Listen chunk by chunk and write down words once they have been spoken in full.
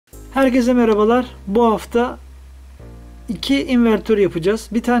Herkese merhabalar. Bu hafta iki invertör yapacağız.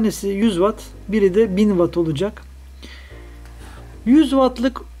 Bir tanesi 100 Watt, biri de 1000 Watt olacak. 100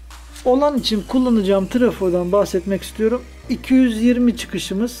 Watt'lık olan için kullanacağım trafodan bahsetmek istiyorum. 220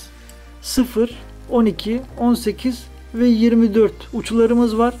 çıkışımız 0, 12, 18 ve 24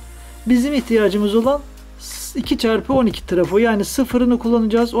 uçlarımız var. Bizim ihtiyacımız olan 2x12 trafo, yani 0'ını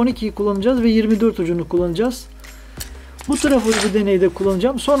kullanacağız, 12'yi kullanacağız ve 24 ucunu kullanacağız. Bu trafoyu bir deneyde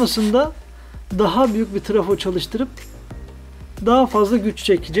kullanacağım. Sonrasında daha büyük bir trafo çalıştırıp daha fazla güç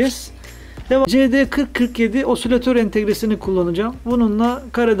çekeceğiz. CD4047 osilatör entegresini kullanacağım. Bununla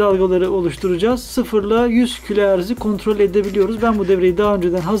kare dalgaları oluşturacağız. 0 ile 100 kHz'i kontrol edebiliyoruz. Ben bu devreyi daha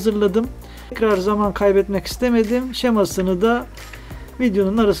önceden hazırladım. Tekrar zaman kaybetmek istemedim. Şemasını da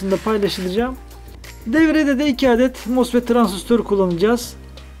videonun arasında paylaşacağım. Devrede de 2 adet mosfet transistörü kullanacağız.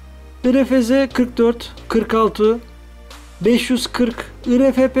 RFZ 44, 46, 540,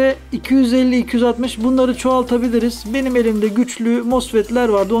 IRFP 250, 260, bunları çoğaltabiliriz. Benim elimde güçlü mosfetler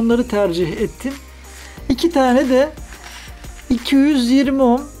vardı, onları tercih ettim. 2 tane de 220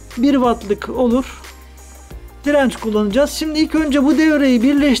 ohm 1 wattlık olur direnç kullanacağız. Şimdi ilk önce bu devreyi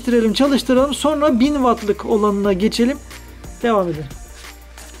birleştirelim, çalıştıralım, sonra 1000 wattlık olanına geçelim. Devam edelim.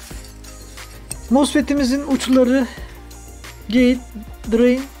 Mosfetimizin uçları gate,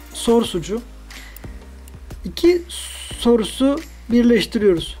 drain, source ucu. İki source'u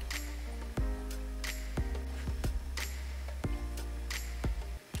birleştiriyoruz.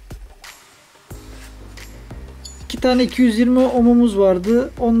 İki tane 220 ohm'umuz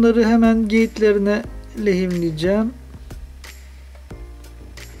vardı. Onları hemen gate'lerine lehimleyeceğim.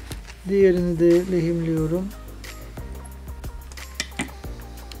 Diğerini de lehimliyorum.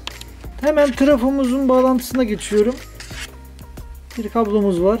 Hemen trafomuzun bağlantısına geçiyorum. Bir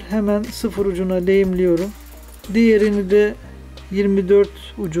kablomuz var. Hemen 0 ucuna lehimliyorum. Diğerini de 24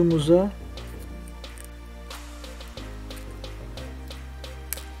 ucumuza.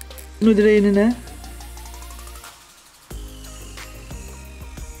 Bunu direğine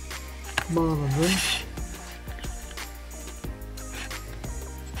bağladım.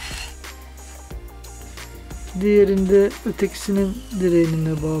 Diğerini de ötekisinin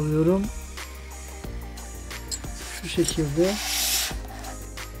direğine bağlıyorum. Şu şekilde.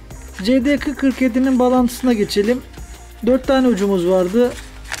 CD4047'nin bağlantısına geçelim. 4 tane ucumuz vardı.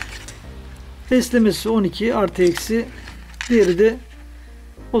 Beslemesi 12 artı eksi. Diğeri de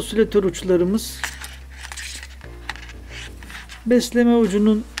osilatör uçlarımız. Besleme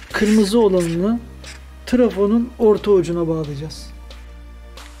ucunun kırmızı olanını trafonun orta ucuna bağlayacağız.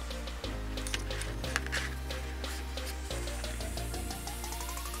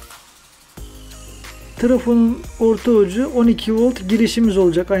 Trafonun orta ucu 12 volt girişimiz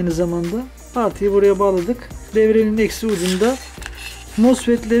olacak aynı zamanda. Artıyı buraya bağladık. Devrenin eksi ucunda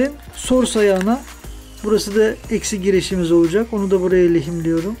mosfetlerin source ayağına, burası da eksi girişimiz olacak. Onu da buraya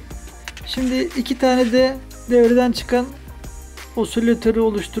lehimliyorum. Şimdi iki tane de devreden çıkan osilatörü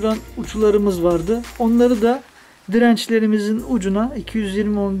oluşturan uçlarımız vardı. Onları da dirençlerimizin ucuna,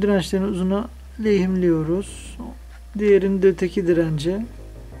 220 ohm dirençlerin ucuna lehimliyoruz. Diğerini de öteki dirence.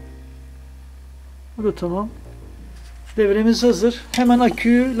 Bu da tamam. Devremiz hazır. Hemen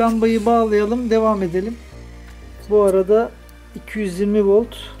aküyü, lambayı bağlayalım. Devam edelim. Bu arada 220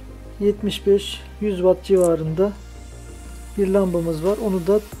 volt 75-100 watt civarında bir lambamız var. Onu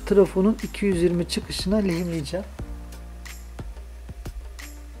da trafonun 220 çıkışına lehimleyeceğim.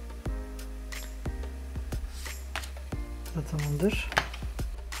 Bu da tamamdır.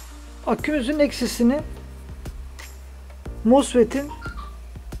 Akümüzün eksisini mosfetin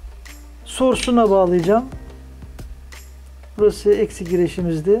source'una bağlayacağım. Burası eksi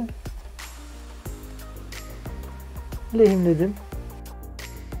girişimizde. Lehimledim.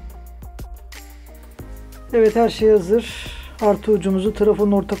 Evet, her şey hazır. Artı ucumuzu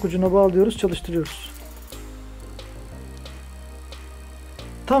trafonun ortak ucuna bağlıyoruz, çalıştırıyoruz.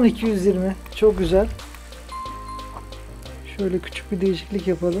 Tam 220. Çok güzel. Şöyle küçük bir değişiklik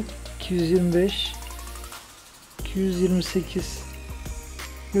yapalım. 225, 228.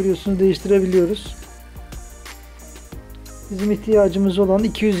 Görüyorsunuz, değiştirebiliyoruz. Bizim ihtiyacımız olan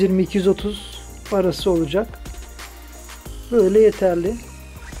 220-230 arası olacak. Böyle yeterli.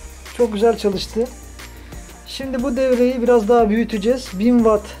 Çok güzel çalıştı. Şimdi bu devreyi biraz daha büyüteceğiz. 1000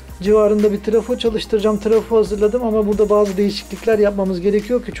 watt civarında bir trafo çalıştıracağım. Trafo hazırladım ama burada bazı değişiklikler yapmamız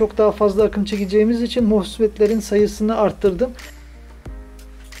gerekiyor ki çok daha fazla akım çekeceğimiz için mosfetlerin sayısını arttırdım.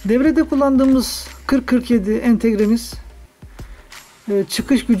 Devrede kullandığımız 4047 entegremiz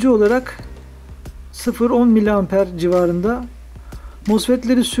çıkış gücü olarak 0-10 mA civarında.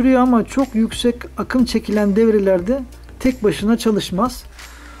 Mosfetleri sürüyor ama çok yüksek akım çekilen devrelerde tek başına çalışmaz.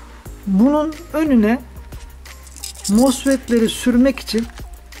 Bunun önüne mosfetleri sürmek için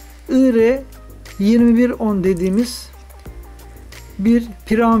IR2110 dediğimiz bir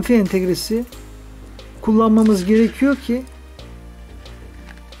preamfi entegresi kullanmamız gerekiyor ki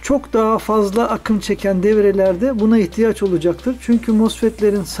çok daha fazla akım çeken devrelerde buna ihtiyaç olacaktır. Çünkü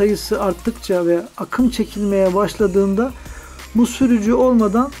mosfetlerin sayısı arttıkça ve akım çekilmeye başladığında bu sürücü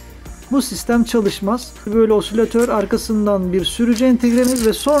olmadan bu sistem çalışmaz. Böyle osilatör, arkasından bir sürücü entegremiz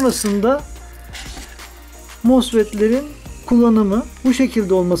ve sonrasında mosfetlerin kullanımı bu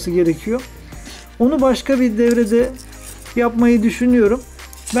şekilde olması gerekiyor. Onu başka bir devrede yapmayı düşünüyorum.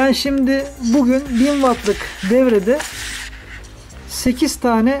 Ben şimdi bugün 1000 wattlık devrede 8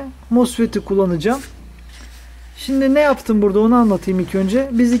 tane mosfeti kullanacağım. Şimdi ne yaptım burada onu anlatayım ilk önce.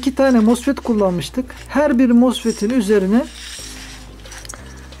 Biz 2 tane mosfet kullanmıştık. Her bir mosfetin üzerine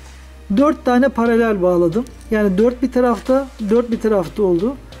 4 tane paralel bağladım. Yani 4 bir tarafta, 4 bir tarafta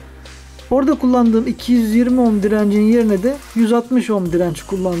oldu. Orada kullandığım 220 ohm direncin yerine de 160 ohm direnç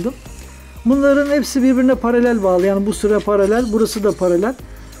kullandım. Bunların hepsi birbirine paralel bağlı. Yani bu sıra paralel, burası da paralel.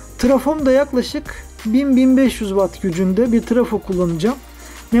 Trafom da yaklaşık 1000-1500 watt gücünde bir trafo kullanacağım.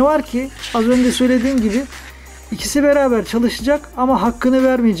 Ne var ki az önce söylediğim gibi ikisi beraber çalışacak ama hakkını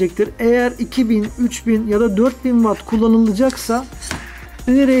vermeyecektir. Eğer 2000, 3000 ya da 4000 watt kullanılacaksa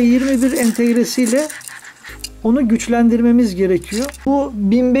IR21 entegresiyle onu güçlendirmemiz gerekiyor. Bu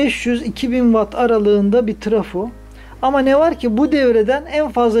 1500-2000 watt aralığında bir trafo. Ama ne var ki bu devreden en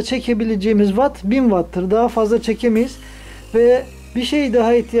fazla çekebileceğimiz watt 1000 watt'tır. Daha fazla çekemeyiz. Ve bir şey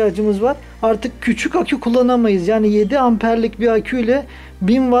daha ihtiyacımız var. Artık küçük akü kullanamayız. Yani 7 amperlik bir aküyle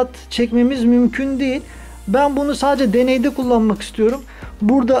 1000 watt çekmemiz mümkün değil. Ben bunu sadece deneyde kullanmak istiyorum.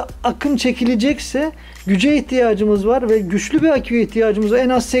 Burada akım çekilecekse güce ihtiyacımız var ve güçlü bir aküye ihtiyacımız var. En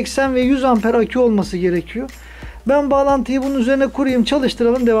az 80 ve 100 amper akü olması gerekiyor. Ben bağlantıyı bunun üzerine kurayım,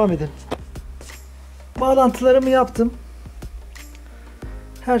 çalıştıralım, devam edelim. Bağlantılarımı yaptım.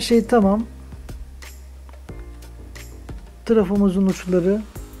 Her şey tamam. Trafomuzun uçları,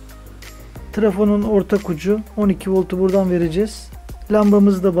 trafonun ortak ucu, 12 voltu buradan vereceğiz.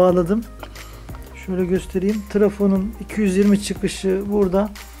 Lambamızı da bağladım. Şöyle göstereyim. Trafonun 220 çıkışı burada.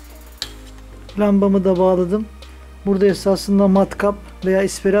 Lambamı da bağladım. Burada esasında matkap veya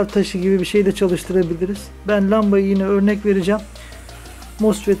ispiral taşı gibi bir şey de çalıştırabiliriz. Ben lambayı yine örnek vereceğim.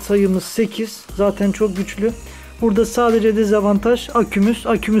 Mosfet sayımız 8. Zaten çok güçlü. Burada sadece dezavantaj akümüz.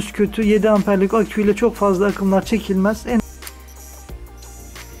 Akümüz kötü. 7 amperlik aküyle çok fazla akımlar çekilmez.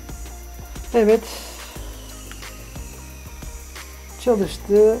 Evet.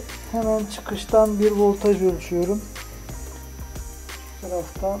 Çalıştı. Hemen çıkıştan bir voltaj ölçüyorum. Bu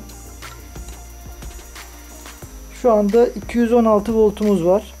taraftan. Şu anda 216 voltumuz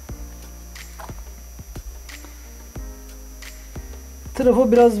var.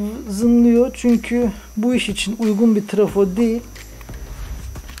 Trafo biraz zınlıyor çünkü bu iş için uygun bir trafo değil.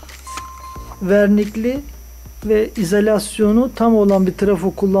 Vernikli ve izolasyonu tam olan bir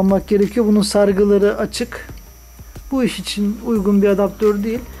trafo kullanmak gerekiyor. Bunun sargıları açık. Bu iş için uygun bir adaptör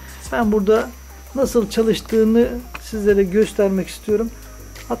değil. Ben burada nasıl çalıştığını sizlere göstermek istiyorum.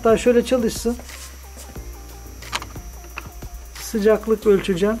 Hatta şöyle çalışsın. Sıcaklık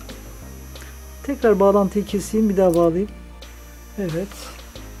ölçeceğim. Tekrar bağlantıyı keseyim, bir daha bağlayayım. Evet.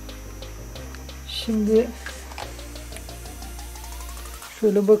 Şimdi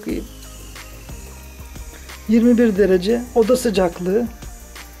şöyle bakayım. 21 derece oda sıcaklığı.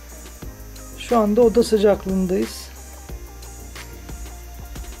 Şu anda oda sıcaklığındayız.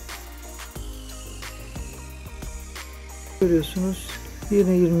 Görüyorsunuz.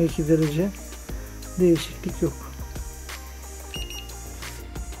 Yine 22 derece. Değişiklik yok.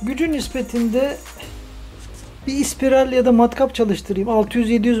 Gücü nispetinde bir ispiral ya da matkap çalıştırayım.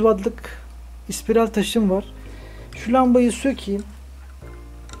 600-700 wattlık ispiral taşım var. Şu lambayı sökeyim.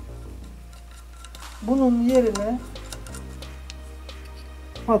 Bunun yerine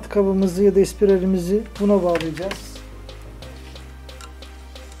matkabımızı ya da ispiralimizi buna bağlayacağız.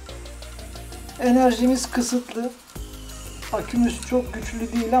 Enerjimiz kısıtlı. Akümüz çok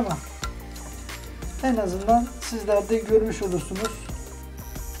güçlü değil ama en azından sizler de görmüş olursunuz.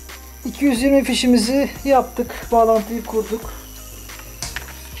 220 fişimizi yaptık. Bağlantıyı kurduk.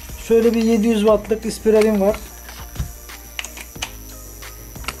 Şöyle bir 700 wattlık ispiralim var.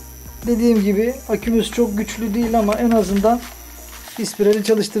 Dediğim gibi akümüz çok güçlü değil ama en azından ispirali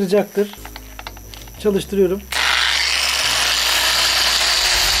çalıştıracaktır. Çalıştırıyorum.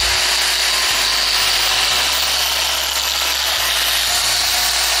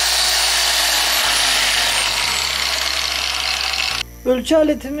 Ölçü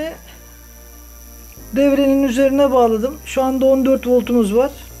aletimi devrenin üzerine bağladım. Şu anda 14 voltumuz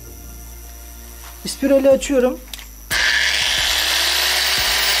var. İspirali açıyorum.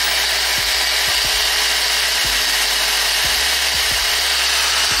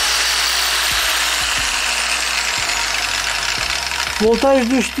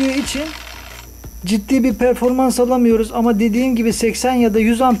 Voltaj düştüğü için ciddi bir performans alamıyoruz ama dediğim gibi 80 ya da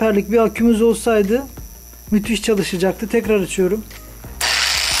 100 amperlik bir akümüz olsaydı müthiş çalışacaktı. Tekrar açıyorum.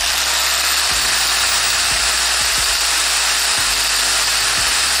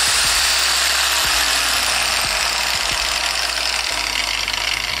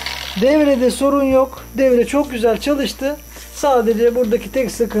 Devrede sorun yok. Devre çok güzel çalıştı. Sadece buradaki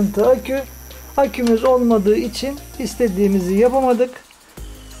tek sıkıntı akü. Akümüz olmadığı için istediğimizi yapamadık.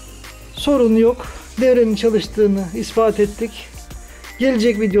 Sorun yok. Devrenin çalıştığını ispat ettik.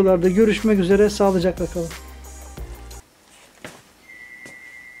 Gelecek videolarda görüşmek üzere. Sağlıcakla kalın.